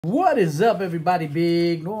What is up, everybody?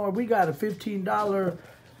 Big Norm. We got a $15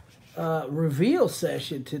 reveal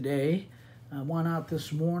session today. I went out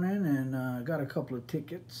this morning and got a couple of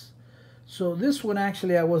tickets. So this one,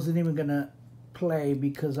 actually, I wasn't even going to play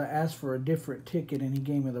because I asked for a different ticket and he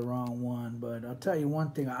gave me the wrong one. But I'll tell you one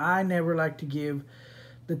thing. I never like to give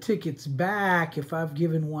the tickets back if I've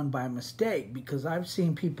given one by mistake, because I've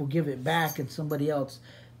seen people give it back and somebody else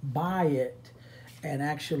buy it and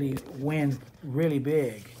actually win really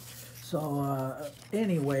big. So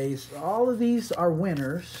anyways, all of these are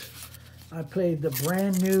winners. I played the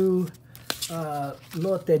brand new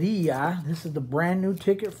Loteria. This is the brand new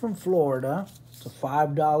ticket from Florida. It's a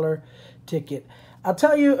 $5 ticket. I'll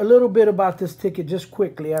tell you a little bit about this ticket just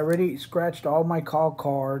quickly. I already scratched all my call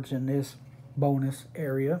cards in this bonus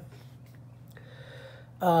area.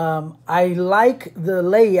 I like the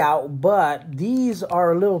layout, but these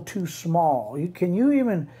are a little too small. Can you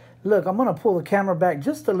even look? I'm going to pull the camera back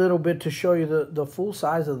just a little bit to show you the full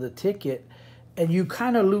size of the ticket, and you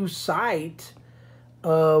kind of lose sight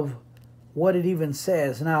of what it even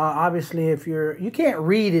says. Now, obviously, if you can't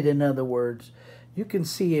read it, in other words, you can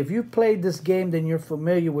see if you played this game, then you're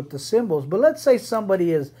familiar with the symbols. But let's say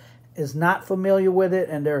somebody is not familiar with it,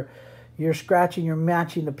 and you're scratching, you're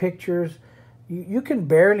matching the pictures. You can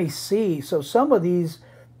barely see. So some of these,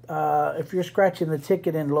 if you're scratching the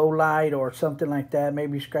ticket in low light or something like that,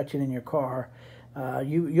 maybe scratching in your car,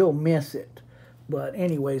 you'll miss it. But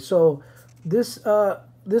anyway, so this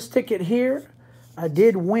ticket here, I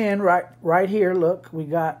did win right here. Look, we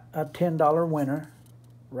got a $10 winner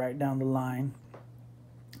right down the line.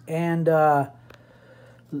 And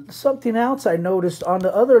something else I noticed on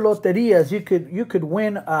the other loterias, you could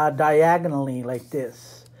win diagonally like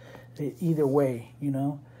this. Either way, you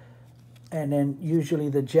know. And then usually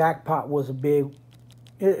the jackpot was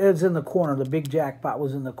it's in the corner. The big jackpot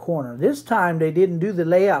was in the corner. This time they didn't do the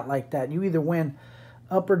layout like that. You either win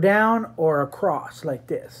up or down or across like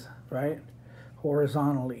this, right?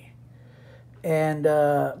 Horizontally. And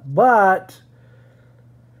but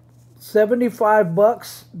 75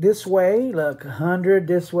 bucks this way, look, 100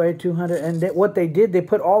 this way, 200. And what they did, they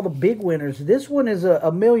put all the big winners. This one is a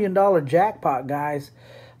 $1 million jackpot, guys.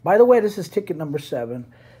 By the way, this is ticket number 7.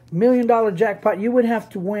 $1 million jackpot, you would have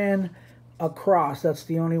to win across. That's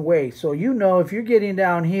the only way. So, you know, if you're getting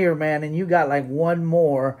down here, man, and you got like one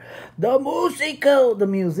more, the musico, the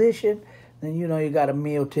musician, then you know you got a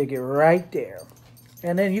meal ticket right there.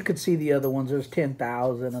 And then you could see the other ones. There's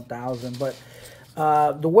 10,000, 1,000. But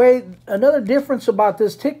another difference about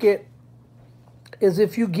this ticket is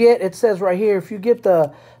if you get, it says right here, if you get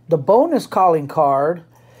the bonus calling card,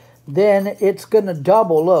 then it's going to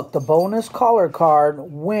double. Look, the bonus caller card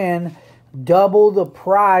win double the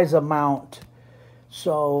prize amount.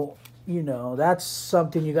 So, you know, that's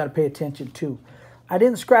something you got to pay attention to. I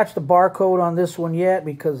didn't scratch the barcode on this one yet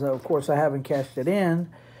because, of course, I haven't cashed it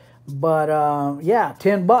in. But, yeah,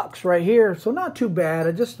 10 bucks right here. So not too bad.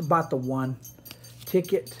 I just bought the one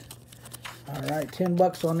ticket. All right, 10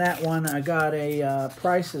 bucks on that one. I got a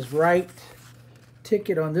Price is Right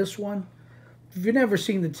ticket on this one. If you've never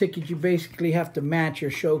seen the ticket, you basically have to match your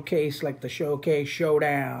showcase, like the Showcase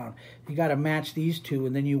Showdown. You got to match these two,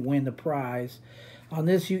 and then you win the prize. On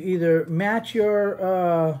this, you either match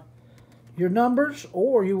your numbers,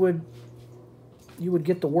 or you would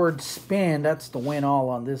get the word spin. That's the win all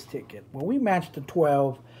on this ticket. Well, we matched the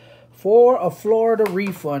 12 for a Florida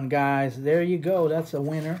refund, guys. There you go. That's a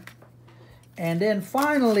winner. And then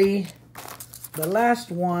finally, the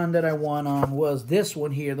last one that I won on was this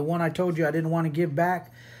one here. The one I told you I didn't want to give back.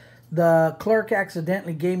 The clerk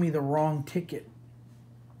accidentally gave me the wrong ticket.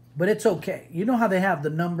 But it's okay. You know how they have the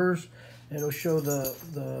numbers? It'll show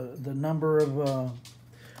the number of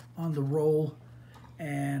on the roll.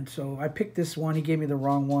 And so I picked this one. He gave me the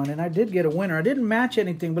wrong one. And I did get a winner. I didn't match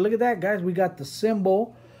anything. But look at that, guys. We got the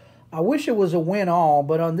symbol. I wish it was a win-all.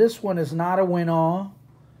 But on this one, it's not a win-all.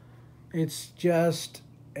 It's just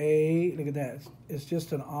look at that. It's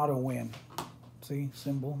just an auto win. See,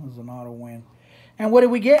 symbol is an auto win. And what did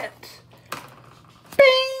we get?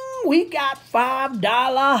 Bing! We got $5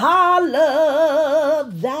 holla.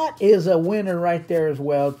 That is a winner right there as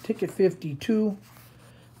well. Ticket 52.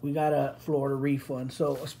 We got a Florida refund.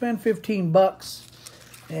 So I spent 15 bucks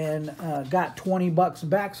and got 20 bucks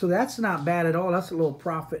back. So that's not bad at all. That's a little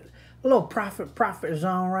profit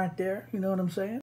zone right there. You know what I'm saying?